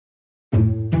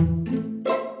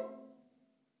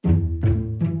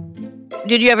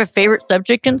Did you have a favorite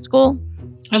subject in school?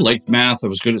 I liked math. I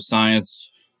was good at science.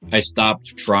 I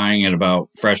stopped trying at about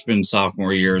freshman,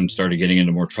 sophomore year and started getting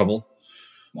into more trouble.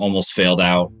 Almost failed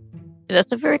out.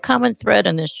 That's a very common thread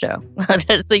in this show.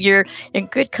 So you're in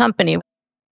good company.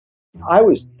 I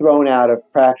was thrown out of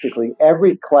practically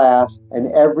every class and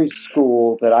every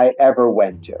school that I ever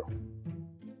went to.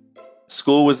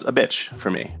 School was a bitch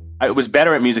for me. I was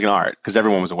better at music and art because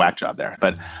everyone was a whack job there.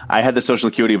 But I had the social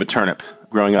acuity of a turnip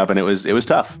growing up, and it was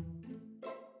tough.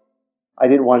 I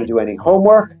didn't want to do any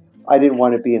homework. I didn't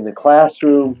want to be in the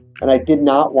classroom, and I did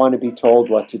not want to be told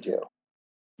what to do.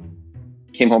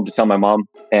 Came home to tell my mom,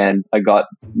 and I got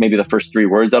maybe the first 3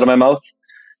 words out of my mouth,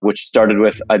 which started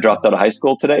with, I dropped out of high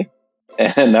school today.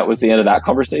 And that was the end of that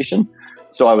conversation.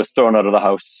 So I was thrown out of the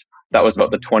house. That was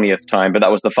about the 20th time, but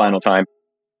that was the final time.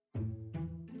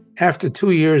 After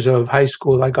 2 years of high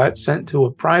school, I got sent to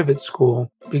a private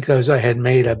school because I had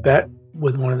made a bet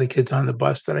with one of the kids on the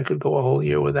bus that I could go a whole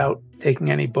year without taking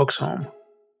any books home.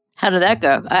 How did that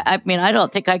go? I mean, I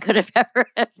don't think I could have ever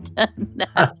done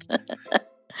that.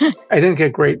 I didn't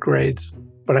get great grades,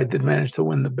 but I did manage to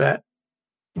win the bet.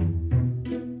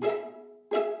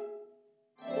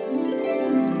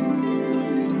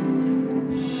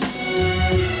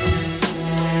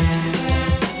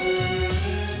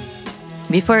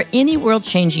 Before any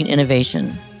world-changing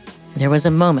innovation, there was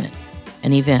a moment,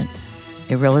 an event,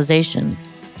 a realization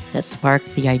that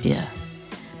sparked the idea.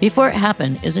 Before It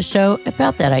Happened is a show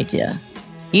about that idea.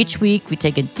 Each week, we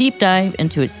take a deep dive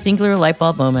into a singular light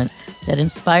bulb moment that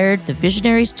inspired the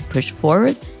visionaries to push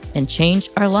forward and change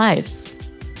our lives.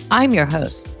 I'm your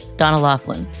host, Donna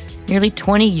Laughlin. Nearly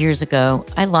 20 years ago,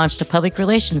 I launched a public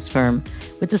relations firm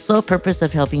with the sole purpose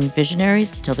of helping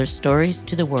visionaries tell their stories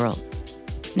to the world.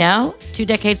 Now, 2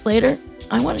 decades later,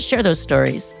 I want to share those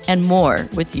stories and more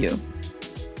with you.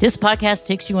 This podcast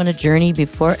takes you on a journey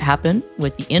before it happened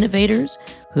with the innovators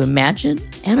who imagined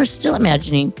and are still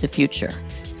imagining the future.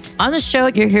 On the show,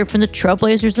 you'll hear from the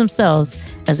trailblazers themselves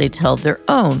as they tell their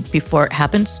own before it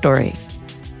happened story.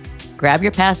 Grab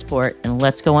your passport and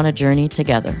let's go on a journey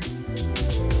together.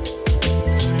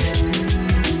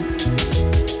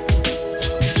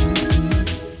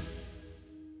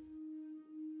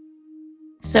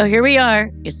 So here we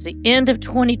are. It's the end of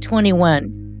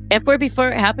 2021. And for Before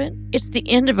It Happened, it's the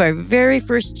end of our very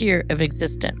first year of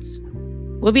existence.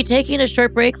 We'll be taking a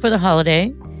short break for the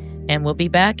holiday, and we'll be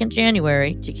back in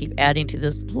January to keep adding to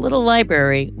this little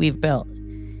library we've built.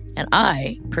 And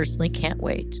I personally can't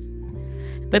wait.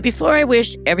 But before I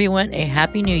wish everyone a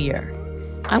Happy New Year,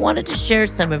 I wanted to share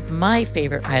some of my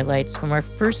favorite highlights from our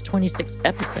first 26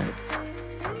 episodes.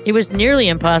 It was nearly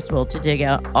impossible to dig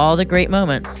out all the great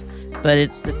moments, but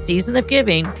it's the season of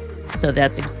giving, so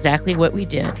that's exactly what we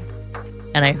did.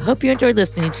 And I hope you enjoyed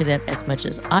listening to them as much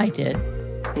as I did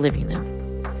living them.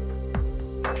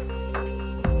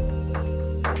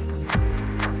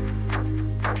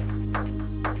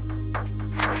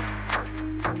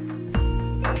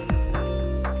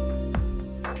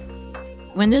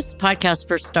 When this podcast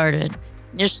first started,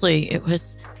 initially it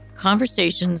was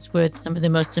conversations with some of the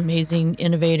most amazing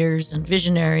innovators and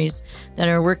visionaries that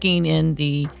are working in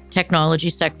the technology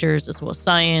sectors as well as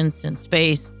science and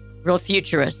space, real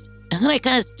futurists. And then I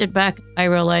kind of stood back. I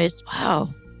realized,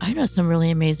 wow, I know some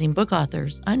really amazing book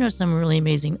authors. I know some really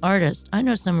amazing artists. I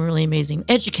know some really amazing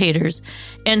educators.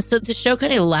 And so the show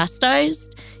kind of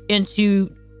elasticized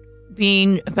into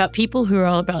being about people who are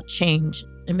all about change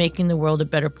and making the world a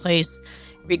better place,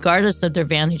 regardless of their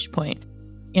vantage point.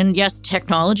 And yes,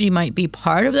 technology might be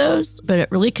part of those, but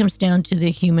it really comes down to the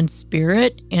human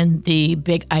spirit and the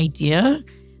big idea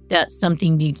that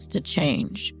something needs to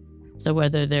change. So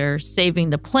whether they're saving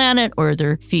the planet or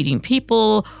they're feeding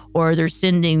people or they're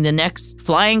sending the next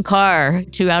flying car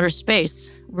to outer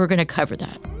space, we're going to cover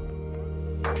that.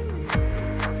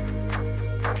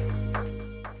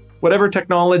 Whatever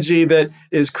technology that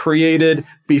is created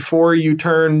before you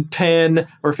turn 10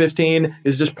 or 15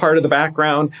 is just part of the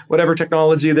background. Whatever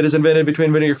technology that is invented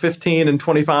between when you're 15 and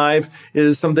 25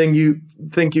 is something you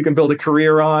think you can build a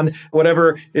career on.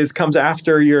 Whatever comes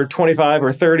after you're 25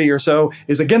 or 30 or so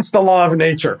is against the law of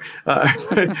nature.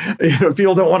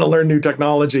 People don't want to learn new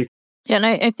technology. Yeah, and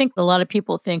I think a lot of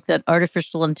people think that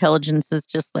artificial intelligence is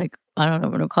just like, I don't know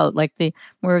what to call it, like the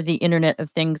more of the Internet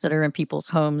of Things that are in people's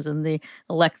homes and the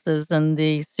Alexas and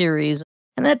the Siris.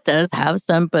 And that does have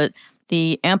some, but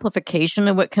the amplification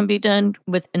of what can be done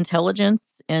with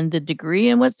intelligence and the degree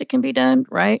in which it can be done,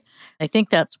 right? I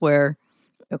think that's where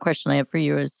a question I have for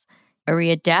you is, are we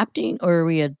adapting or are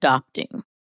we adopting?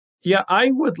 Yeah,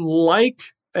 I would like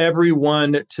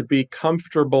everyone to be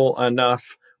comfortable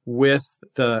enough with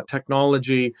the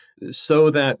technology so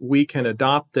that we can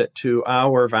adopt it to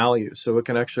our values, so it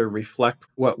can actually reflect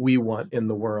what we want in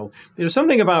the world.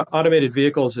 Something about automated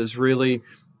vehicles is really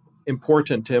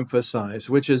important to emphasize,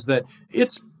 which is that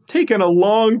it's taken a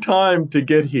long time to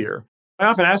get here. I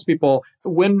often ask people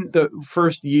when the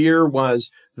first year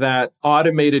was that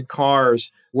automated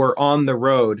cars were on the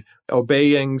road,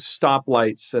 obeying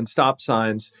stoplights and stop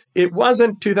signs. It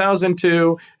wasn't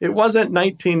 2002. It wasn't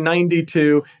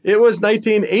 1992. It was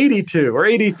 1982 or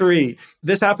 83.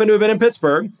 This happened to have been in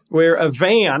Pittsburgh, where a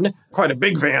van, quite a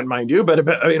big van, mind you, but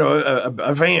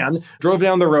a van drove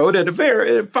down the road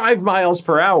at 5 miles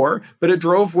per hour, but it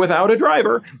drove without a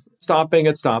driver, stopping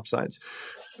at stop signs.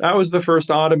 That was the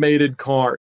first automated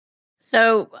car.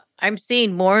 So I'm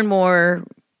seeing more and more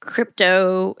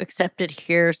crypto accepted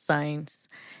here signs.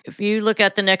 If you look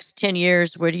at the next 10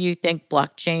 years, where do you think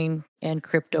blockchain and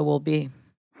crypto will be?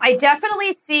 I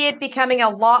definitely see it becoming a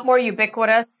lot more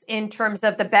ubiquitous in terms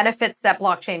of the benefits that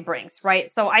blockchain brings,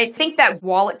 right? So I think that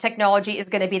wallet technology is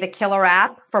going to be the killer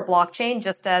app for blockchain,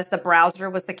 just as the browser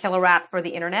was the killer app for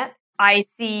the internet. I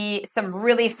see some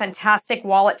really fantastic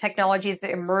wallet technologies that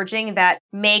are emerging that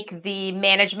make the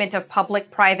management of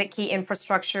public-private key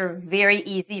infrastructure very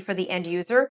easy for the end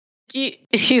user. Do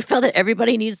you feel that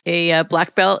everybody needs a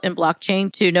black belt in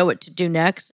blockchain to know what to do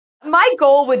next? My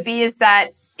goal would be is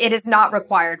that it is not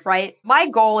required, right? My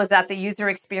goal is that the user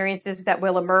experiences that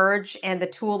will emerge and the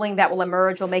tooling that will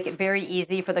emerge will make it very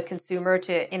easy for the consumer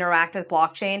to interact with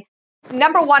blockchain.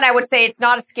 Number one, I would say it's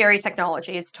not a scary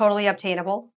technology. It's totally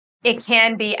obtainable. It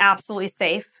can be absolutely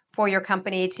safe for your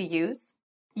company to use.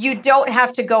 You don't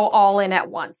have to go all in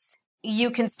at once. You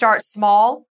can start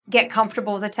small, get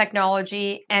comfortable with the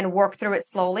technology, and work through it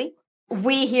slowly.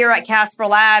 We here at Casper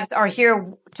Labs are here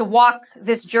to walk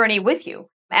this journey with you.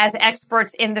 As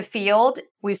experts in the field,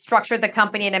 we've structured the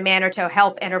company in a manner to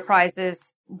help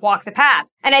enterprises walk the path.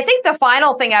 And I think the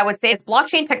final thing I would say is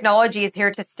blockchain technology is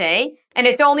here to stay. And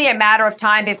it's only a matter of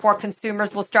time before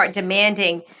consumers will start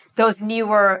demanding those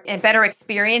newer and better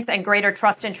experience and greater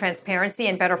trust and transparency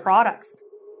and better products.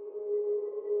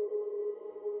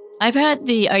 I've had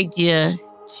the idea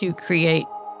to create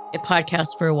a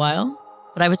podcast for a while,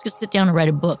 but I was going to sit down and write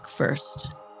a book first.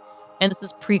 And this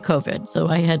is pre-COVID, so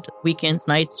I had weekends,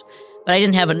 nights, but I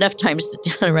didn't have enough time to sit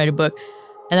down and write a book.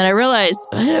 And then I realized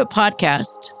I had a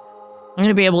podcast. I'm going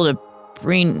to be able to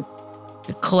bring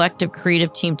a collective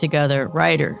creative team together,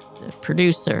 writer,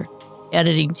 producer,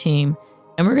 editing team,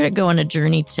 and we're going to go on a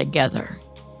journey together.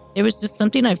 It was just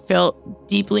something I felt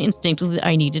deeply instinctively that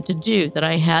I needed to do, that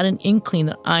I had an inkling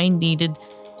that I needed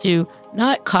to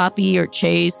not copy or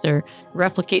chase or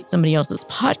replicate somebody else's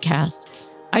podcast.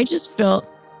 I just felt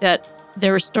that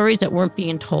there were stories that weren't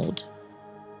being told.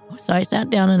 So I sat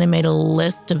down and I made a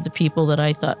list of the people that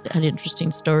I thought had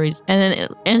interesting stories. And then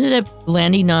it ended up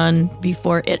landing on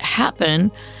Before It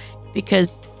Happened,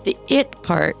 because the it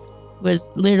part was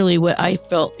literally what I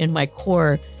felt in my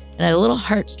core. And I had a little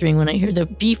heartstring when I hear the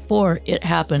before it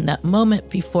happened, that moment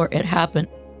before it happened,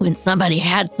 when somebody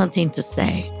had something to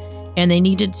say and they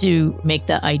needed to make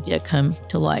that idea come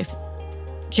to life.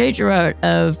 Jay Girard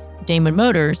of Damon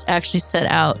Motors actually set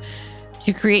out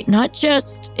to create not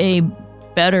just a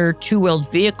better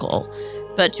two-wheeled vehicle,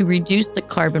 but to reduce the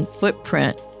carbon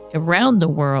footprint around the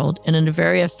world in a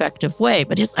very effective way.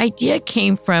 But his idea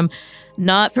came from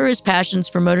not for his passions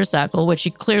for motorcycle, which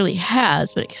he clearly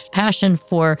has, but his passion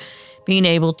for being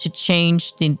able to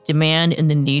change the demand and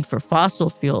the need for fossil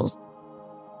fuels.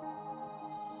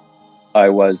 I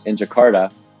was in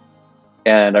Jakarta,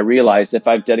 and I realized if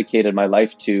I've dedicated my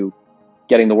life to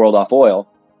getting the world off oil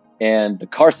and the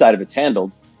car side of it's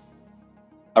handled,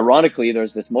 ironically,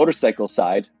 there's this motorcycle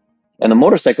side, and the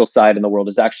motorcycle side in the world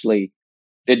is actually,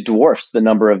 it dwarfs the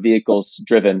number of vehicles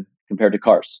driven compared to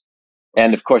cars.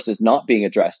 And of course, is not being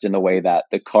addressed in the way that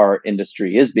the car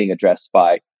industry is being addressed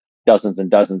by dozens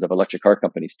and dozens of electric car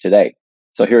companies today.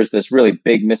 So here's this really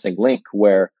big missing link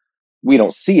where we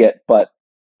don't see it, but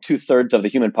 2/3 of the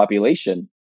human population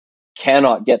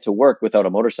cannot get to work without a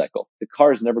motorcycle. The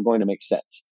car is never going to make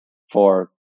sense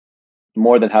for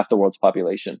more than half the world's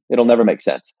population. It'll never make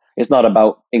sense. It's not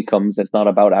about incomes. It's not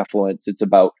about affluence. It's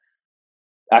about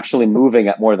actually moving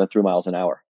at more than 3 miles an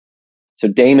hour. So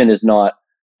Damon is not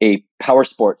a power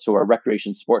sports or a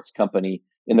recreation sports company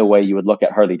in the way you would look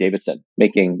at Harley Davidson,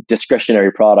 making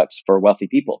discretionary products for wealthy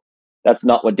people. That's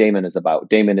not what Damon is about.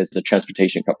 Damon is a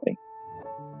transportation company.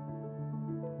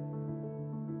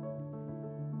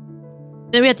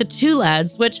 Then we have the two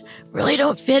lads, which really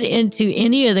don't fit into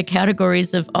any of the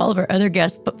categories of all of our other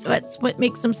guests, but that's what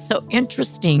makes them so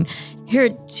interesting. Here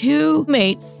are two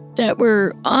mates that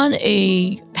were on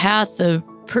a path of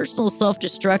personal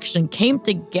self-destruction came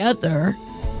together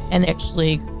and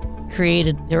actually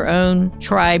created their own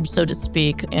tribe, so to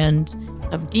speak, and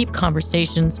of deep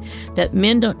conversations that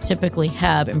men don't typically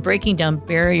have, and breaking down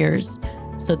barriers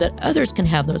so that others can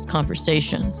have those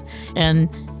conversations and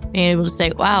being able to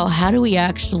say, wow, how do we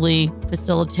actually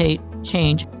facilitate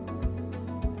change?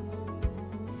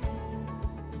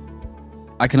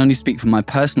 I can only speak from my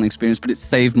personal experience, but it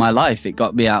saved my life. It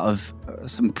got me out of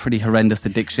some pretty horrendous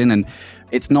addiction, and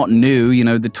it's not new. You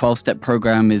know, the 12-step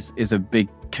program is a big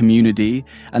community,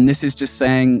 and this is just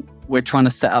saying we're trying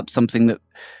to set up something that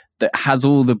has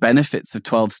all the benefits of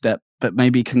 12-step, but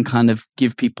maybe can kind of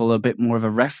give people a bit more of a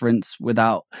reference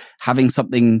without having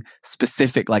something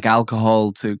specific like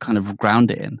alcohol to kind of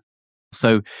ground it in.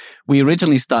 So we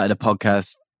originally started a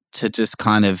podcast to just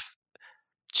kind of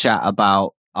chat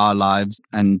about our lives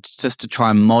and just to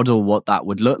try and model what that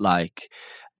would look like,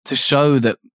 to show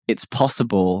that it's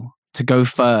possible to go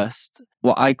first,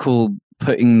 what I call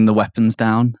putting the weapons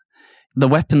down. The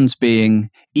weapons being,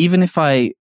 even if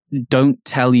I don't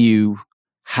tell you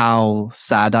how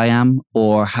sad I am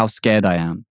or how scared I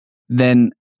am,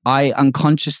 then I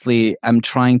unconsciously am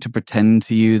trying to pretend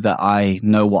to you that I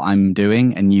know what I'm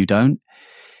doing and you don't.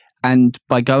 And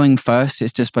by going first,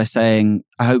 it's just by saying,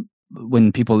 I hope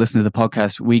when people listen to the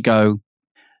podcast, we go,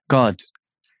 God,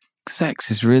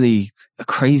 sex is really a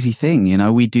crazy thing. You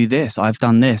know, we do this, I've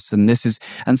done this, and this is,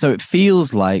 and so it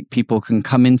feels like people can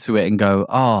come into it and go,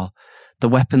 oh, the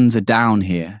weapons are down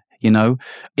here. You know,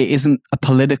 it isn't a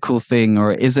political thing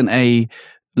or it isn't a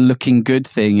looking good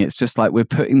thing. It's just like we're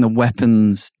putting the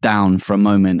weapons down for a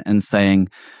moment and saying,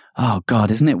 oh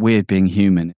God, isn't it weird being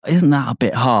human? Isn't that a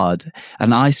bit hard?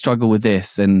 And I struggle with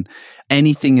this, and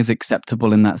anything is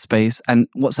acceptable in that space. And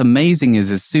what's amazing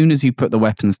is as soon as you put the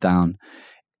weapons down,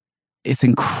 it's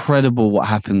incredible what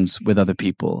happens with other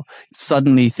people.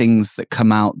 Suddenly things that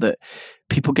come out that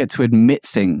people get to admit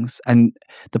things. And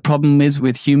the problem is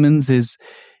with humans is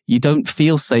you don't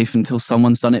feel safe until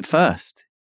someone's done it first.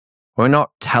 We're not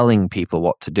telling people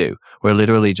what to do. We're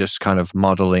literally just kind of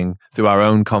modeling through our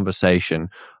own conversation,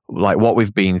 like what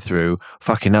we've been through.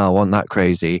 Fucking hell, wasn't that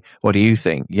crazy? What do you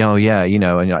think? Oh yeah, you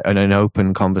know, and an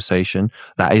open conversation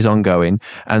that is ongoing.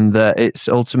 And that it's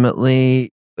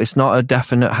ultimately, it's not a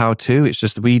definite how-to. It's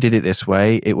just we did it this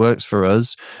way. It works for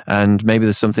us. And maybe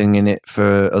there's something in it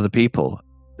for other people.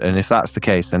 And if that's the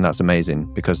case, then that's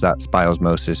amazing, because that's by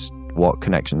osmosis what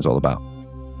Connection's all about.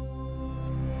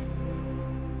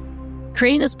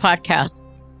 Creating this podcast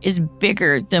is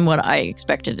bigger than what I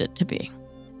expected it to be.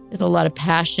 There's a lot of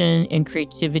passion and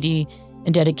creativity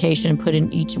and dedication put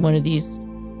in each one of these.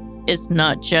 It's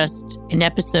not just an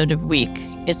episode a week.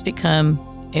 It's become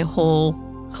a whole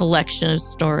collection of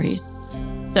stories.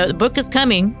 So the book is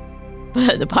coming,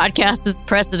 but the podcast is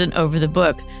precedent over the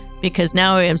book, because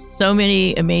now we have so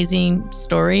many amazing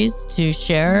stories to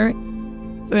share,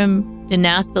 from the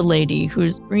NASA lady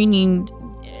who's bringing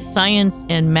science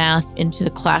and math into the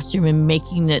classroom and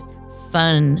making it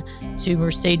fun, to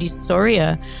Mercedes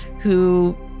Soria,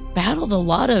 who battled a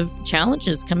lot of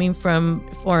challenges coming from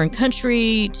a foreign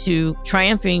country to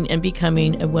triumphing and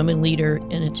becoming a woman leader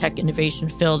in a tech innovation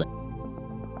field.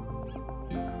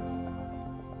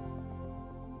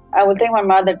 I will thank my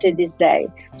mother to this day.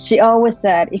 She always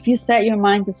said, if you set your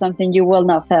mind to something, you will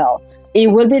not fail.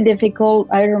 It will be difficult.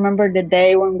 I remember the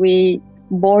day when we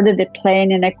boarded the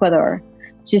plane in Ecuador.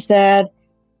 She said,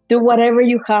 do whatever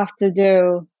you have to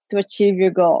do to achieve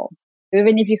your goal.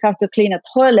 Even if you have to clean a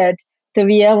toilet to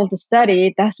be able to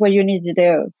study, that's what you need to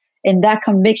do. And that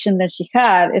conviction that she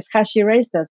had is how she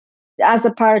raised us. As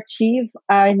a power chief,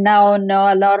 I now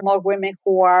know a lot more women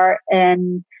who are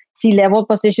in C-level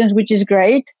positions, which is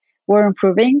great. We're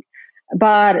improving,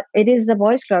 but it is a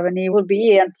boys' club, and it will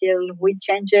be until we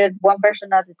change it one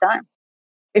person at a time.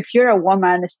 If you're a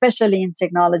woman, especially in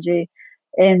technology,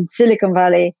 in Silicon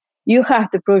Valley, you have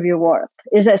to prove your worth.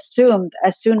 It's assumed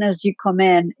as soon as you come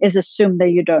in, it's assumed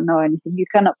that you don't know anything. You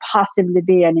cannot possibly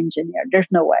be an engineer.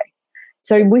 There's no way.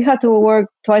 So we have to work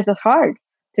twice as hard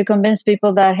to convince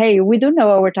people that, hey, we do know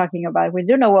what we're talking about. We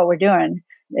do know what we're doing.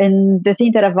 And the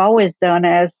thing that I've always done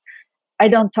is I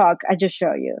don't talk, I just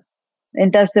show you.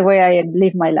 And that's the way I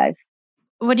live my life.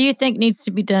 What do you think needs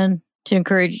to be done to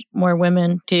encourage more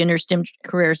women to enter STEM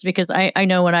careers? Because I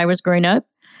know when I was growing up,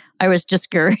 I was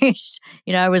discouraged.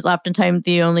 I was oftentimes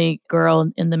the only girl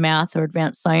in the math or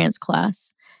advanced science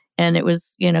class. And it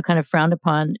was, kind of frowned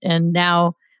upon. And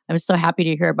now I'm so happy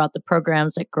to hear about the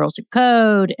programs like Girls Who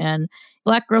Code and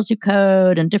Black Girls Who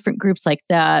Code and different groups like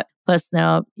that. Plus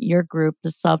now your group,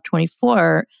 the Solve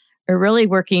 24, are really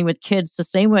working with kids the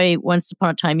same way once upon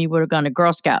a time you would have gone to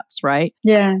Girl Scouts, right?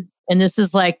 Yeah. And this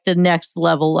is like the next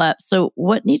level up. So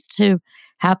what needs to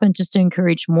happen just to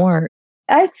encourage more?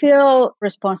 I feel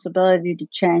responsibility to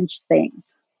change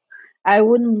things. I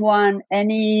wouldn't want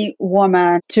any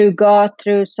woman to go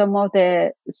through some of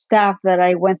the stuff that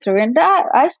I went through and that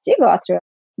I still go through.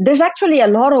 There's actually a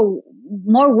lot of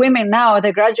more women now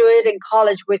that graduate in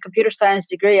college with computer science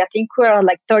degree. I think we're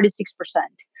like 36%.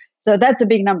 So that's a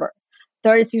big number.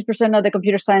 36% of the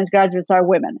computer science graduates are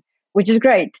women, which is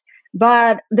great.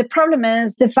 But the problem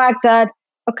is the fact that,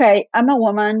 okay, I'm a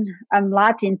woman, I'm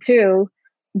Latin too.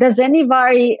 Does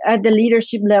anybody at the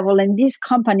leadership level in this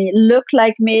company look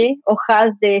like me or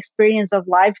has the experience of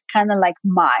life kind of like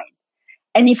mine?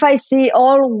 And if I see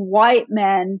all white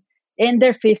men in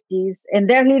their 50s and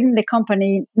they're leading the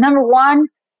company, number one,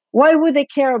 why would they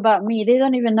care about me? They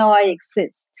don't even know I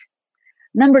exist.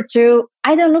 Number two,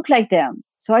 I don't look like them.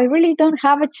 So I really don't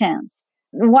have a chance.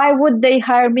 Why would they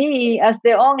hire me as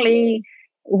the only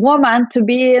woman to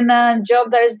be in a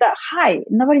job that is that high?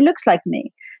 Nobody looks like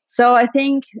me. So I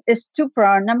think it's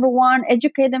two-pronged. Number one,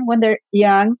 educate them when they're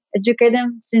young, educate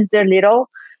them since they're little,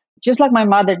 just like my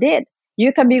mother did.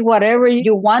 You can be whatever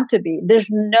you want to be. There's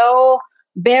no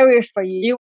barriers for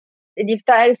you. And if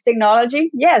that is technology,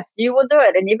 yes, you will do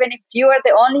it. And even if you are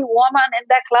the only woman in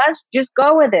that class, just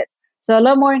go with it. So a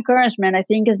lot more encouragement, I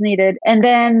think, is needed. And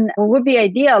then what would be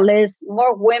ideal is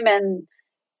more women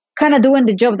kind of doing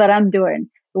the job that I'm doing,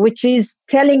 which is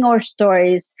telling our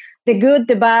stories, the good,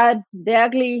 the bad, the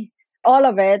ugly, all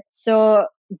of it. So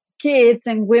kids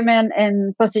and women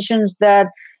in positions that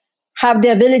have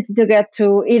the ability to get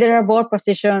to either a board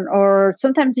position or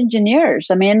sometimes engineers.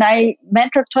 I mean, I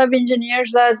mentored 12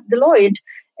 engineers at Deloitte,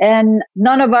 and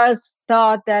none of us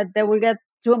thought that they would get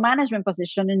to a management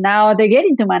position, and now they're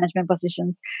getting to management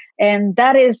positions. And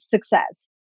that is success.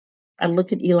 I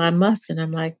look at Elon Musk and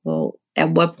I'm like, well,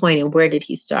 at what point and where did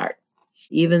he start?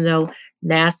 Even though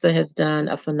NASA has done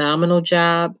a phenomenal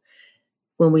job,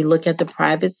 when we look at the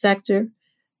private sector,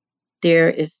 there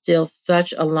is still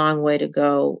such a long way to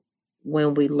go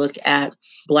when we look at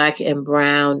Black and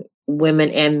brown women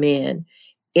and men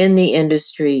in the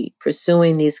industry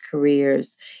pursuing these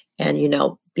careers and,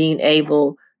 being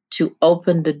able to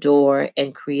open the door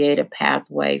and create a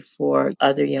pathway for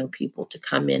other young people to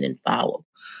come in and follow.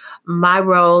 My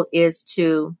role is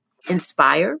to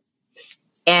inspire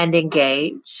and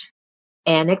engage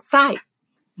and excite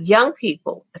young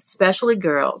people, especially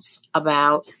girls,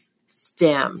 about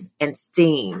STEM and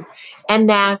STEAM and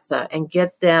NASA, and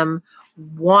get them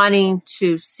wanting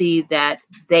to see that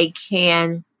they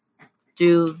can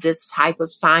do this type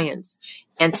of science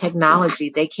and technology.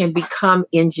 They can become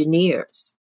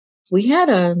engineers. We had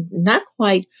not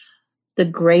quite the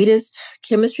greatest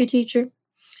chemistry teacher.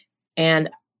 And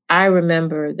I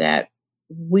remember that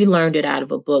we learned it out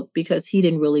of a book because he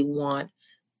didn't really want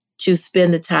to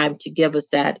spend the time to give us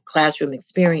that classroom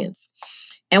experience.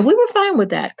 And we were fine with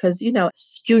that because,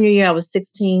 junior year, I was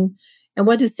 16. And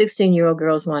what do 16-year-old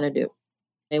girls want to do?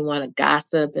 They want to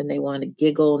gossip and they want to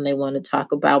giggle and they want to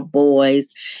talk about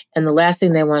boys. And the last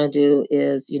thing they want to do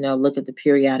is, look at the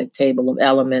periodic table of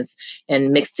elements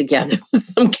and mix together with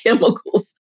some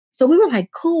chemicals. So we were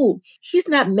like, cool, he's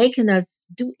not making us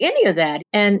do any of that.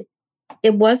 And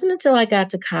it wasn't until I got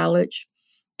to college.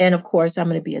 And of course, I'm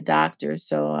going to be a doctor.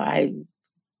 So I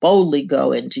boldly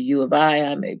go into U of I.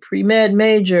 I'm a pre-med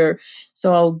major.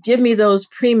 So give me those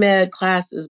pre-med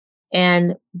classes.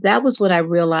 And that was when I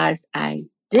realized I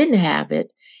didn't have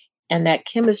it. And that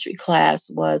chemistry class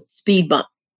was speed bump.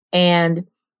 And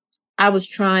I was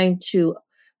trying to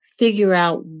figure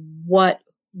out what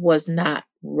was not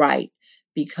right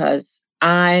because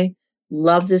I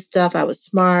loved this stuff. I was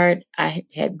smart. I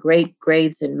had great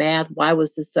grades in math. Why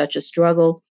was this such a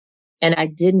struggle? And I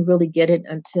didn't really get it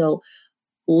until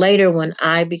later when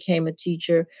I became a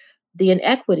teacher, the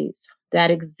inequities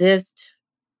that exist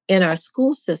in our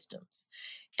school systems.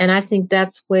 And I think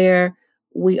that's where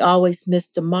we always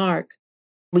miss the mark.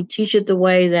 We teach it the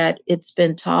way that it's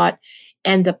been taught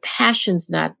and the passion's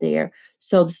not there.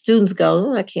 So the students go,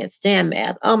 oh, I can't stand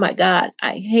math. Oh my God,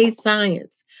 I hate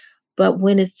science. But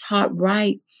when it's taught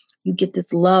right, you get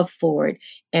this love for it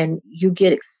and you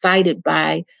get excited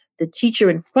by the teacher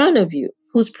in front of you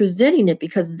who's presenting it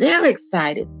because they're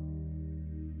excited.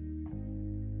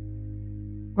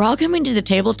 We're all coming to the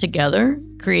table together,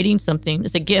 creating something.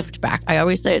 It's a gift back. I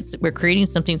always say we're creating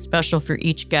something special for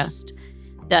each guest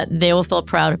that they will feel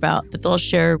proud about, that they'll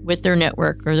share with their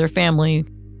network or their family.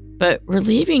 But we're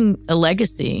leaving a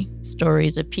legacy,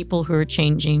 stories of people who are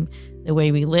changing the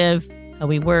way we live, how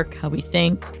we work, how we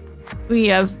think. We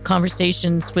have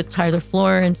conversations with Tyler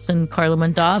Florence and Carla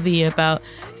Mondavi about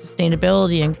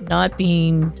sustainability and not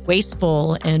being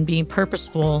wasteful and being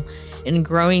purposeful and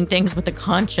growing things with a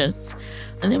conscience.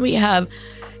 And then we have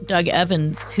Doug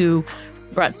Evans, who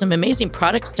brought some amazing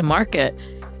products to market,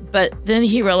 but then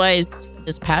he realized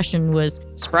his passion was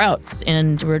sprouts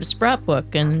and wrote a sprout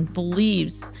book and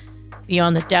believes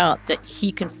beyond the doubt that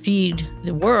he can feed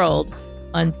the world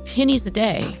on pennies a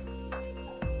day.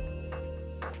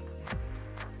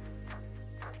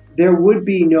 There would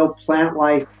be no plant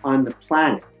life on the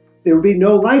planet. There would be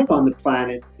no life on the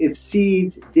planet if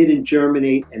seeds didn't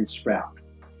germinate and sprout.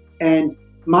 And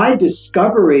my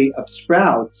discovery of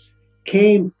sprouts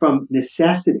came from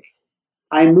necessity.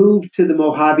 I moved to the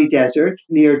Mojave Desert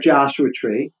near Joshua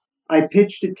Tree. I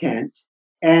pitched a tent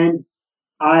and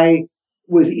I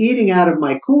was eating out of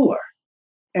my cooler.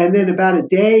 And then about a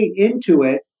day into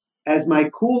it, as my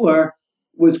cooler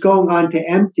was going on to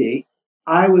empty,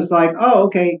 I was like, oh,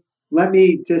 okay, let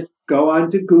me just go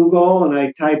on to Google, and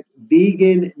I typed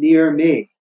vegan near me.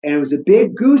 And it was a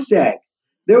big goose egg.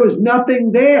 There was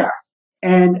nothing there.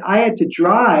 And I had to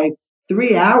drive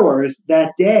 3 hours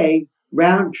that day,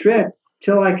 round trip,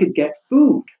 till I could get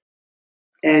food.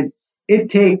 And it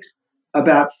takes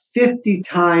about 50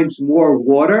 times more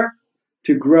water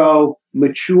to grow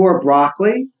mature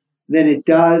broccoli than it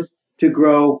does to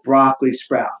grow broccoli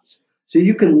sprouts. So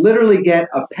you can literally get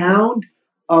a pound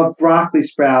of broccoli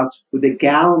sprouts with a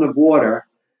gallon of water.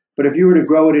 But if you were to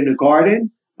grow it in a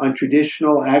garden on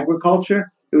traditional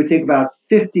agriculture, it would take about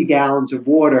 50 gallons of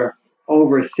water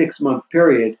over a 6-month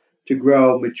period to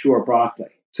grow mature broccoli.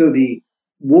 So the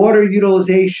water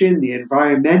utilization, the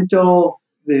environmental,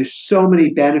 there's so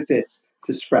many benefits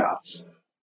to sprouts.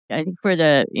 I think for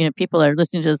the people that are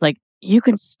listening to this, like, you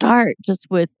can start just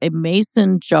with a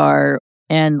mason jar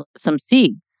and some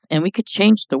seeds, and we could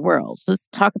change the world. So let's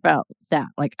talk about that.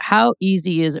 Like, how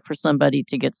easy is it for somebody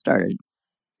to get started?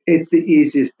 It's the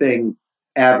easiest thing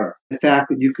ever. The fact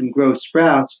that you can grow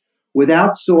sprouts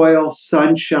without soil,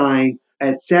 sunshine,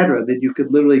 etc., that you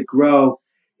could literally grow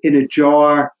in a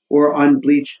jar or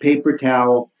unbleached paper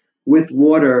towel with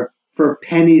water for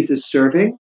pennies a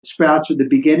serving. Sprouts are the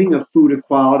beginning of food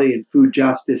equality and food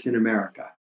justice in America.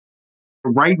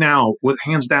 Right now, with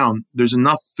hands down, there's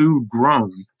enough food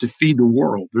grown to feed the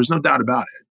world. There's no doubt about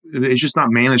it. It's just not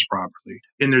managed properly.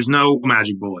 And there's no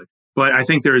magic bullet. But I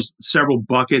think there's several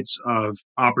buckets of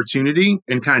opportunity,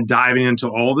 and kind of diving into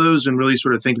all those and really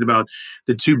sort of thinking about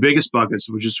the two biggest buckets,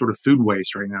 which is sort of food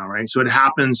waste right now, right? So it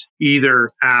happens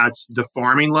either at the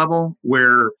farming level,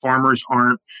 where farmers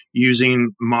aren't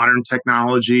using modern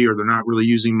technology, or they're not really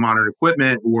using modern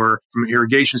equipment, or from an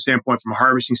irrigation standpoint, from a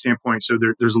harvesting standpoint. So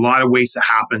there's a lot of waste that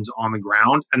happens on the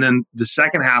ground. And then the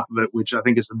second half of it, which I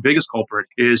think is the biggest culprit,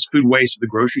 is food waste at the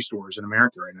grocery stores in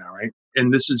America right now, right?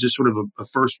 And this is just sort of a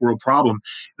first world problem.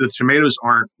 The tomatoes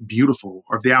aren't beautiful,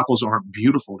 or if the apples aren't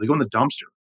beautiful, they go in the dumpster.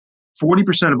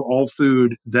 40% of all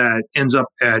food that ends up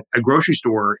at a grocery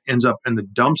store ends up in the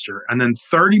dumpster. And then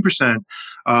 30%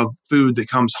 of food that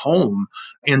comes home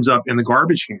ends up in the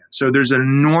garbage can. So there's an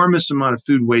enormous amount of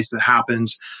food waste that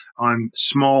happens on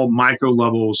small micro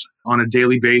levels on a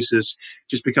daily basis,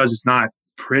 just because it's not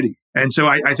pretty. And so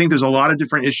I think there's a lot of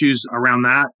different issues around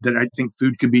that I think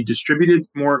food could be distributed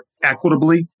more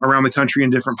equitably around the country in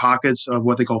different pockets of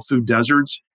what they call food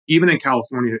deserts, even in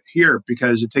California here,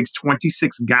 because it takes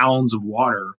 26 gallons of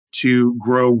water to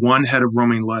grow one head of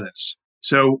romaine lettuce.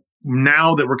 So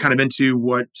now that we're kind of into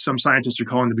what some scientists are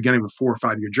calling the beginning of a 4 or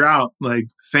 5 year drought, like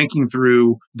thinking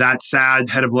through that sad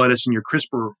head of lettuce in your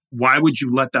crisper, why would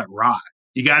you let that rot?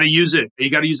 You got to use it. You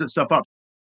got to use that stuff up.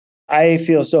 I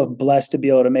feel so blessed to be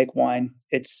able to make wine.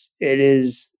 It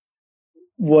is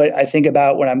what I think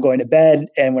about when I'm going to bed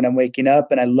and when I'm waking up.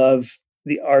 And I love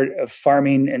the art of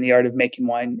farming and the art of making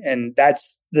wine. And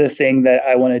that's the thing that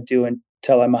I want to do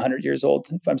until I'm 100 years old,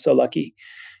 if I'm so lucky.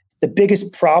 The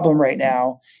biggest problem right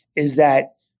now is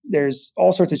that there's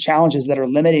all sorts of challenges that are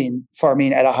limiting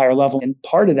farming at a higher level. And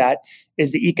part of that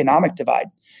is the economic divide.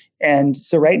 And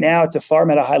so right now, to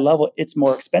farm at a high level, it's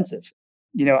more expensive.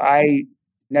 I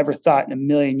never thought in a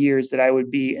million years that I would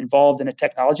be involved in a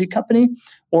technology company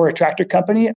or a tractor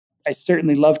company. I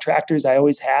certainly love tractors. I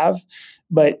always have.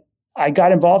 But I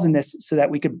got involved in this so that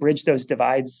we could bridge those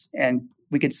divides and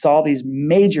we could solve these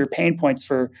major pain points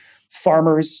for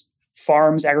farmers,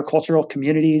 farms, agricultural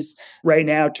communities. Right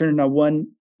now, turning on one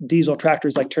diesel tractor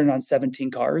is like turning on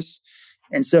 17 cars.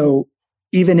 And so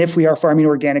even if we are farming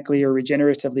organically or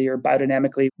regeneratively or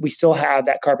biodynamically, we still have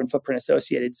that carbon footprint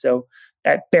associated. So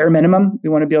at bare minimum, we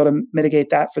want to be able to mitigate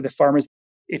that for the farmers.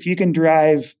 If you can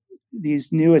drive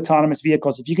these new autonomous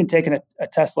vehicles, if you can take a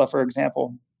Tesla, for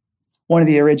example, one of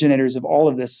the originators of all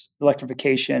of this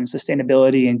electrification,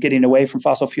 sustainability, and getting away from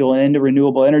fossil fuel and into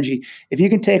renewable energy. If you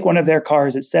can take one of their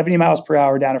cars at 70 miles per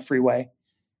hour down a freeway,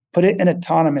 put it in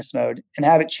autonomous mode, and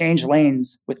have it change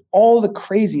lanes with all the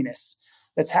craziness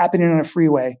that's happening on a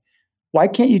freeway, why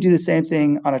can't you do the same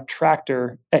thing on a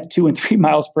tractor at 2 and 3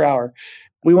 miles per hour?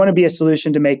 We want to be a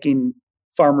solution to making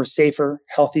farmers safer,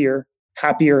 healthier,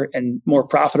 happier, and more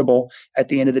profitable at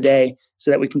the end of the day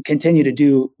so that we can continue to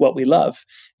do what we love.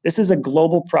 This is a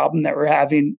global problem that we're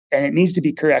having, and it needs to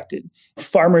be corrected.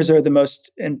 Farmers are the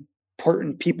most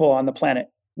important people on the planet.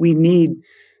 We need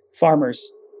farmers.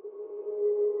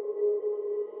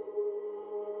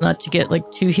 Not to get like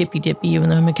too hippy-dippy, even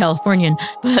though I'm a Californian,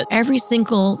 but every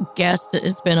single guest that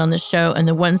has been on the show and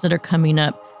the ones that are coming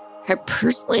up have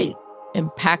personally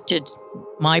impacted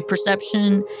my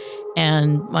perception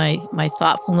and my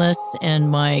thoughtfulness and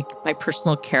my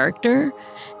personal character.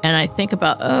 And I think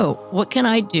about, what can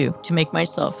I do to make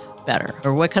myself better?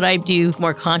 Or what could I do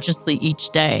more consciously each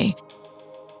day?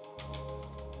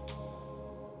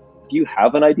 If you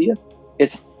have an idea,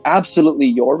 it's absolutely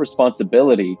your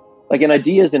responsibility. Like, an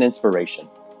idea is an inspiration.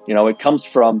 It comes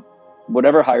from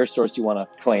whatever higher source you want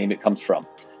to claim it comes from.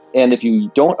 And if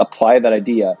you don't apply that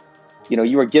idea,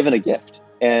 you are given a gift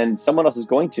and someone else is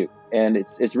going to. And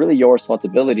it's really your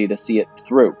responsibility to see it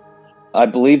through. I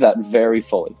believe that very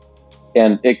fully.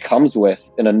 And it comes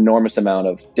with an enormous amount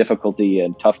of difficulty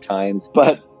and tough times.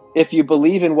 But if you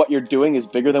believe in what you're doing is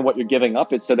bigger than what you're giving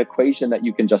up, it's an equation that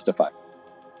you can justify.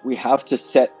 We have to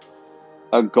set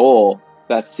a goal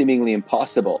that's seemingly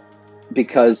impossible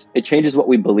because it changes what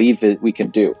we believe that we can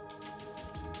do.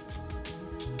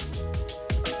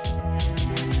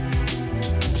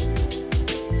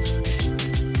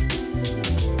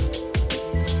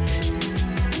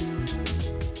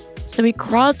 So we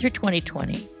crawled through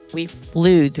 2020. We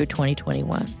flew through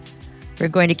 2021. We're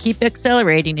going to keep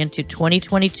accelerating into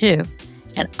 2022,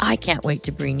 and I can't wait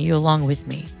to bring you along with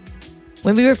me.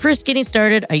 When we were first getting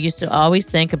started, I used to always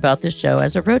think about this show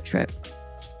as a road trip.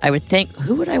 I would think,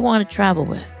 who would I want to travel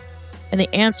with? And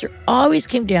the answer always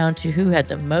came down to who had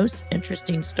the most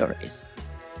interesting stories.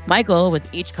 My goal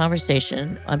with each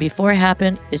conversation on Before It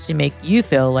Happened is to make you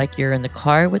feel like you're in the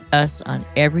car with us on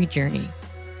every journey.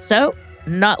 So,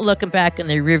 not looking back in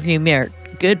the rearview mirror.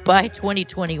 Goodbye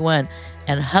 2021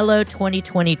 and hello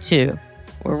 2022.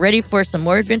 We're ready for some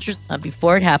more adventures on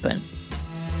Before It Happened.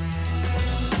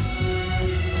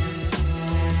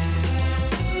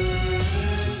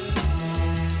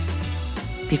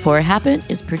 Before It Happened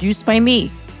is produced by me,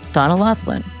 Donna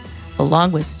Laughlin,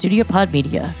 along with Studio Pod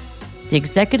Media. The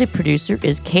executive producer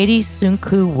is Katie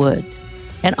Sunku Wood,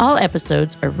 and all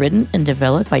episodes are written and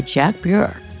developed by Jack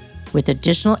Buer, with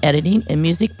additional editing and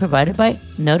music provided by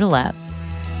Noda Lab.